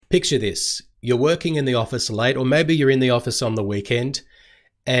Picture this. You're working in the office late, or maybe you're in the office on the weekend,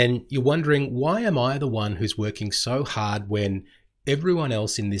 and you're wondering, why am I the one who's working so hard when everyone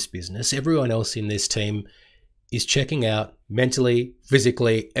else in this business, everyone else in this team is checking out mentally,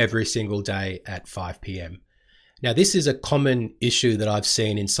 physically every single day at 5 p.m. Now, this is a common issue that I've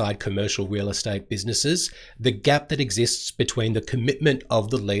seen inside commercial real estate businesses, the gap that exists between the commitment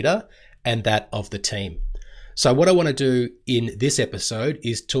of the leader and that of the team. So what I want to do in this episode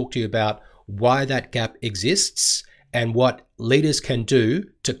is talk to you about why that gap exists and what leaders can do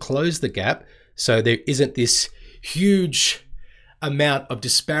to close the gap so there isn't this huge amount of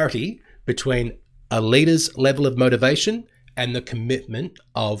disparity between a leader's level of motivation and the commitment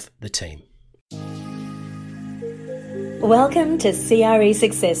of the team. Welcome to CRE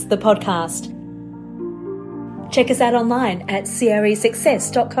Success, the podcast. Check us out online at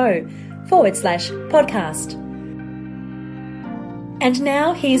cresuccess.co/podcast. And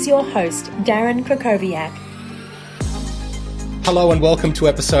now here's your host, Darren Krakowiak. Hello and welcome to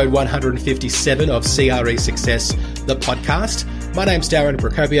episode 157 of CRE Success, the podcast. My name's Darren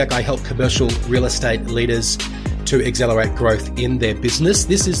Krakowiak. I help commercial real estate leaders to accelerate growth in their business.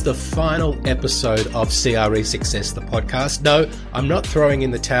 This is the final episode of CRE Success, the podcast. No, I'm not throwing in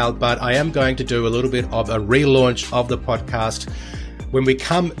the towel, but I am going to do a little bit of a relaunch of the podcast. When we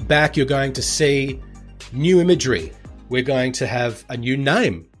come back, you're going to see new imagery. We're going to have a new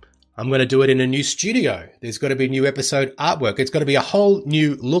name. I'm going to do it in a new studio. There's got to be new episode artwork. It's got to be a whole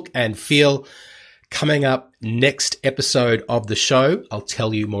new look and feel coming up next episode of the show. I'll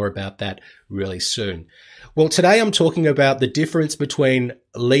tell you more about that really soon. Well, today I'm talking about the difference between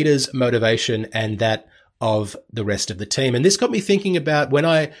leaders' motivation and that of the rest of the team. And this got me thinking about when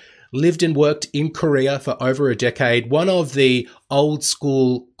I lived and worked in Korea for over a decade. One of the old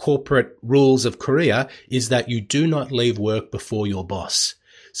school corporate rules of Korea is that you do not leave work before your boss.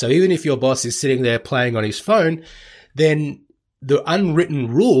 So even if your boss is sitting there playing on his phone, then the unwritten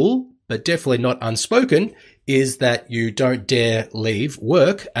rule, but definitely not unspoken, is that you don't dare leave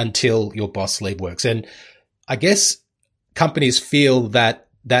work until your boss leaves work. And I guess companies feel that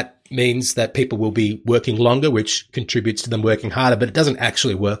that means that people will be working longer, which contributes to them working harder, but it doesn't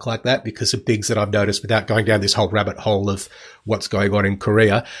actually work like that because of things that I've noticed without going down this whole rabbit hole of what's going on in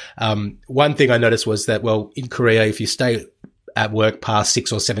Korea. One thing I noticed was that, well, in Korea, if you stay at work past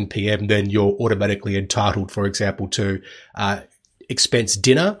 6 or 7 p.m., then you're automatically entitled, for example, to expense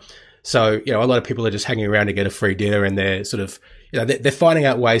dinner. So, a lot of people are just hanging around to get a free dinner, and they're sort of, they're finding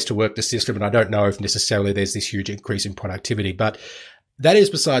out ways to work the system. And I don't know if necessarily there's this huge increase in productivity, but that is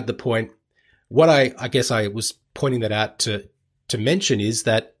beside the point. What I guess I was pointing that out to mention is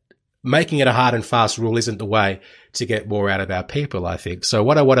that making it a hard and fast rule isn't the way to get more out of our people, I think. So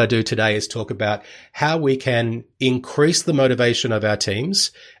what I want to do today is talk about how we can increase the motivation of our teams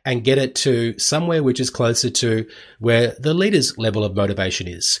and get it to somewhere which is closer to where the leader's level of motivation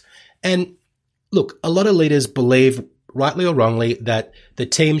is. And look, a lot of leaders believe, rightly or wrongly, that the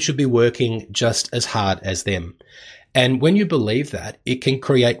team should be working just as hard as them. And when you believe that, it can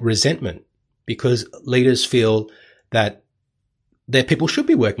create resentment because leaders feel that their people should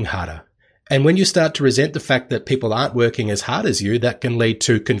be working harder. And when you start to resent the fact that people aren't working as hard as you, that can lead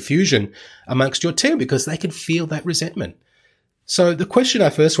to confusion amongst your team because they can feel that resentment. So the question I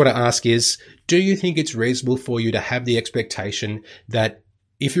first want to ask is, do you think it's reasonable for you to have the expectation that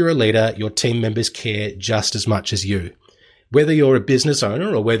if you're a leader, your team members care just as much as you? Whether you're a business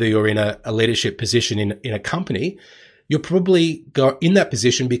owner or whether you're in a leadership position in a company, you're probably in that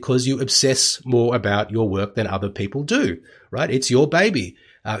position because you obsess more about your work than other people do, right? It's your baby.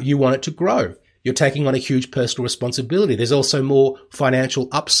 You want it to grow. You're taking on a huge personal responsibility. There's also more financial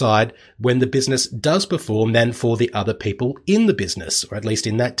upside when the business does perform than for the other people in the business, or at least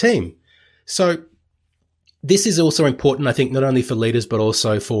in that team. So this is also important, I think, not only for leaders, but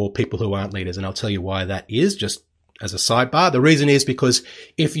also for people who aren't leaders. And I'll tell you why that is, just as a sidebar. The reason is because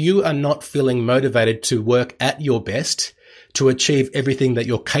if you are not feeling motivated to work at your best, to achieve everything that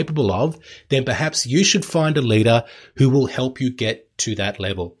you're capable of, then perhaps you should find a leader who will help you get to that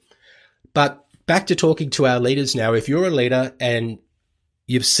level. But back to talking to our leaders now. If you're a leader and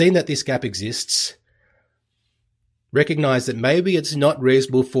you've seen that this gap exists, recognize that maybe it's not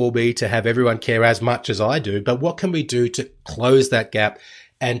reasonable for me to have everyone care as much as I do, but what can we do to close that gap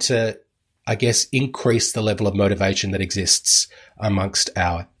and to, I guess, increase the level of motivation that exists amongst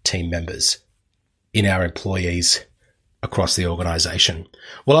our team members, in our employees across the organization?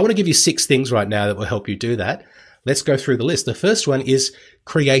 Well, I want to give you 6 things right now that will help you do that. Let's go through the list. The first one is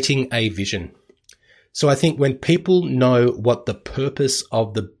creating a vision. So I think when people know what the purpose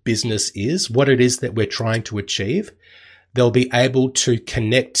of the business is, what it is that we're trying to achieve, they'll be able to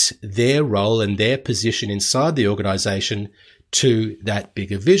connect their role and their position inside the organization to that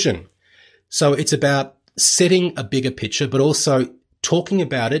bigger vision. So it's about setting a bigger picture, but also talking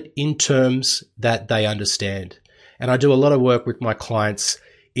about it in terms that they understand. And I do a lot of work with my clients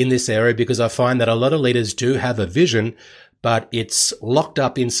in this area because I find that a lot of leaders do have a vision, but it's locked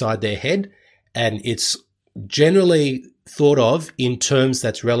up inside their head and it's generally thought of in terms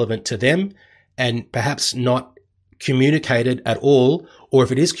that's relevant to them and perhaps not communicated at all, or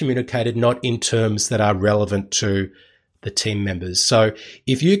if it is communicated, not in terms that are relevant to the team members. So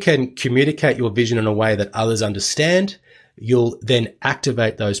if you can communicate your vision in a way that others understand, you'll then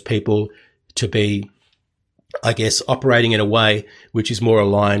activate those people to be, I guess, operating in a way which is more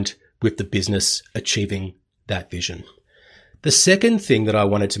aligned with the business achieving that vision. The second thing that I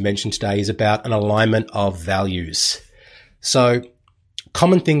wanted to mention today is about an alignment of values. So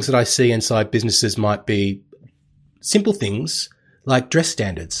common things that I see inside businesses might be simple things like dress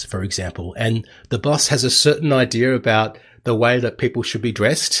standards, for example, and the boss has a certain idea about the way that people should be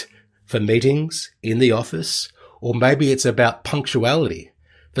dressed for meetings in the office, or maybe it's about punctuality.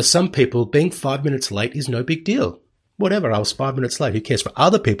 For some people, being 5 minutes late is no big deal. Whatever, I was 5 minutes late. Who cares? For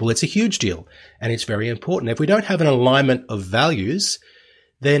other people, it's a huge deal, and it's very important. If we don't have an alignment of values,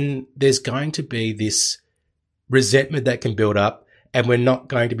 then there's going to be this resentment that can build up, and we're not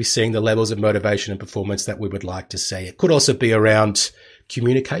going to be seeing the levels of motivation and performance that we would like to see. It could also be around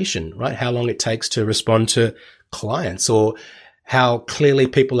communication, right? How long it takes to respond to clients, or how clearly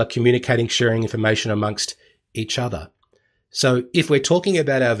people are communicating, sharing information amongst each other. So if we're talking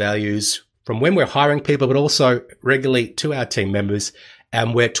about our values from when we're hiring people, but also regularly to our team members,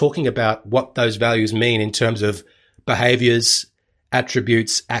 and we're talking about what those values mean in terms of behaviors,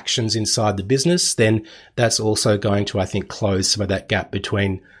 attributes, actions inside the business, then that's also going to, I think, close some of that gap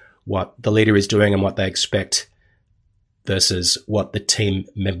between what the leader is doing and what they expect versus what the team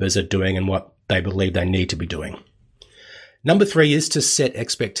members are doing and what they believe they need to be doing. Number 3 is to set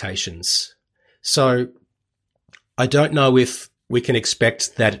expectations. So I don't know if we can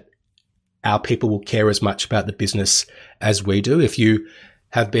expect that our people will care as much about the business as we do. If you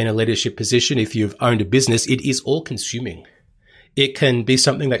have been in a leadership position, if you've owned a business, it is all consuming. It can be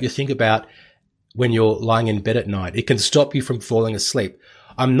something that you think about when you're lying in bed at night. It can stop you from falling asleep.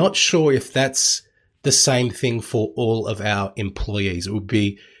 I'm not sure if that's the same thing for all of our employees. It would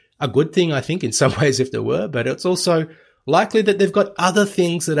be a good thing, I think, in some ways if there were, but it's also likely that they've got other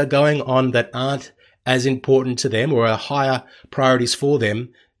things that are going on that aren't as important to them or are higher priorities for them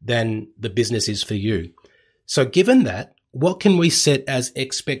than the business is for you. So given that, what can we set as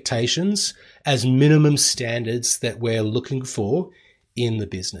expectations, as minimum standards that we're looking for in the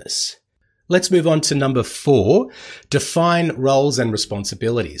business? Let's move on to number 4, define roles and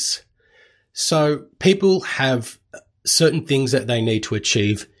responsibilities. So people have certain things that they need to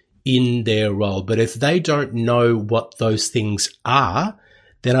achieve in their role, but if they don't know what those things are,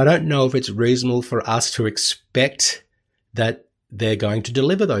 then I don't know if it's reasonable for us to expect that they're going to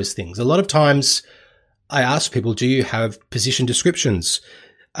deliver those things. A lot of times I ask people, do you have position descriptions?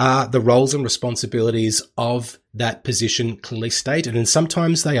 Are the roles and responsibilities of that position clearly stated? And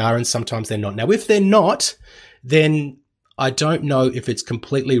sometimes they are and sometimes they're not. Now, if they're not, then I don't know if it's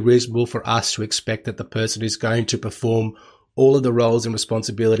completely reasonable for us to expect that the person is going to perform all of the roles and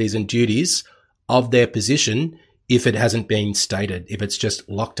responsibilities and duties of their position if it hasn't been stated, if it's just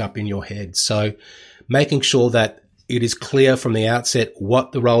locked up in your head. So making sure that it is clear from the outset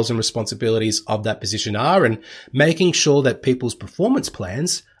what the roles and responsibilities of that position are, and making sure that people's performance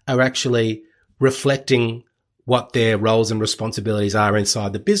plans are actually reflecting what their roles and responsibilities are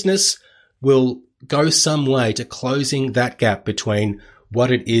inside the business will go some way to closing that gap between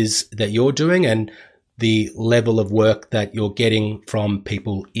what it is that you're doing and the level of work that you're getting from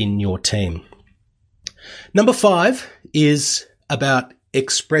people in your team. Number 5 is about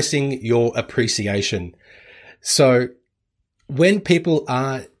expressing your appreciation. So when people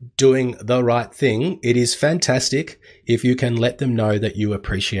are doing the right thing, it is fantastic if you can let them know that you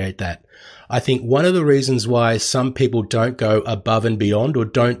appreciate that. I think one of the reasons why some people don't go above and beyond or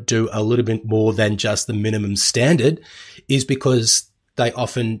don't do a little bit more than just the minimum standard is because they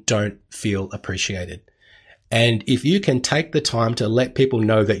often don't feel appreciated. And if you can take the time to let people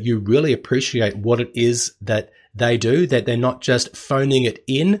know that you really appreciate what it is that they do, that they're not just phoning it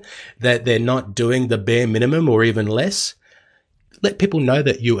in, that they're not doing the bare minimum or even less, let people know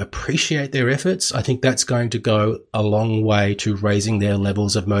that you appreciate their efforts. I think that's going to go a long way to raising their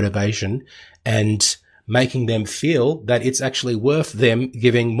levels of motivation and making them feel that it's actually worth them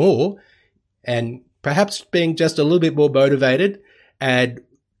giving more and perhaps being just a little bit more motivated and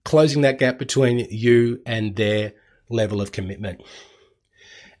closing that gap between you and their level of commitment.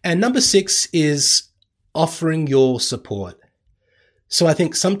 And number 6 is offering your support. So I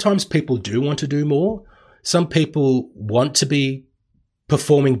think sometimes people do want to do more. Some people want to be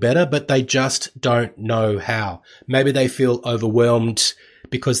performing better, but they just don't know how. Maybe they feel overwhelmed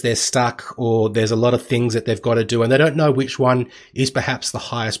because they're stuck, or there's a lot of things that they've got to do and they don't know which one is perhaps the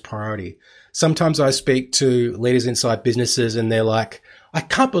highest priority. Sometimes I speak to leaders inside businesses and they're like, I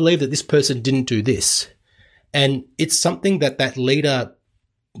can't believe that this person didn't do this. And it's something that that leader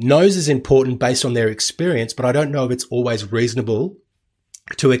knows is important based on their experience, but I don't know if it's always reasonable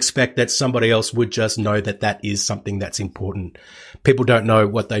to expect that somebody else would just know that that is something that's important. People don't know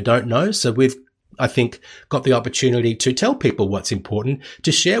what they don't know. So we've, I think, got the opportunity to tell people what's important,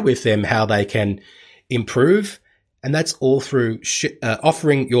 to share with them how they can improve. And that's all through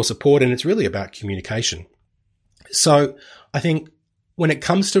offering your support. And it's really about communication. So I think when it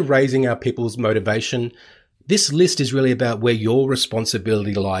comes to raising our people's motivation, this list is really about where your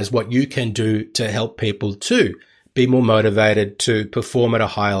responsibility lies, what you can do to help people to be more motivated to perform at a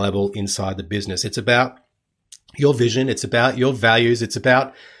higher level inside the business. It's about your vision. It's about your values. It's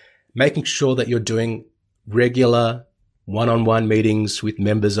about making sure that you're doing regular one-on-one meetings with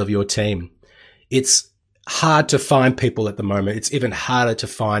members of your team. It's hard to find people at the moment. It's even harder to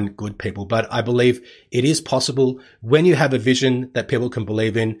find good people, but I believe it is possible when you have a vision that people can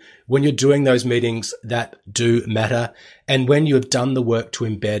believe in, when you're doing those meetings that do matter, and when you have done the work to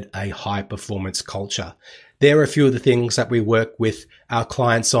embed a high performance culture. There are a few of the things that we work with our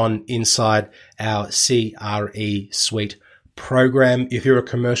clients on inside our CRE Suite program. If you're a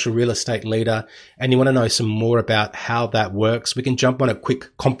commercial real estate leader and you want to know some more about how that works, we can jump on a quick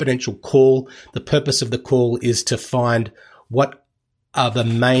confidential call. The purpose of the call is to find what are the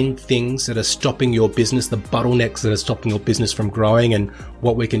main things that are stopping your business, the bottlenecks that are stopping your business from growing, and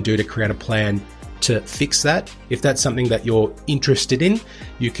what we can do to create a plan to fix that. If that's something that you're interested in,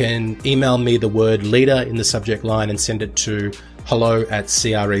 you can email me the word leader in the subject line and send it to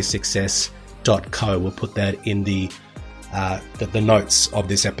hello@cresuccess.co. We'll put that in the notes of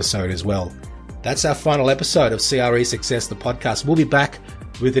this episode as well. That's our final episode of CRE Success, the podcast. We'll be back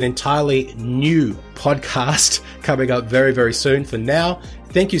with an entirely new podcast coming up very, very soon. For now,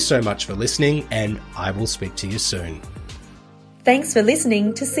 thank you so much for listening, and I will speak to you soon. Thanks for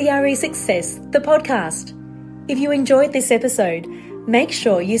listening to CRE Success, the podcast. If you enjoyed this episode, make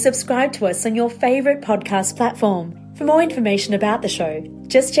sure you subscribe to us on your favourite podcast platform. For more information about the show,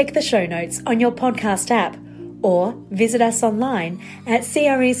 just check the show notes on your podcast app or visit us online at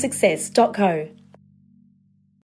cresuccess.co.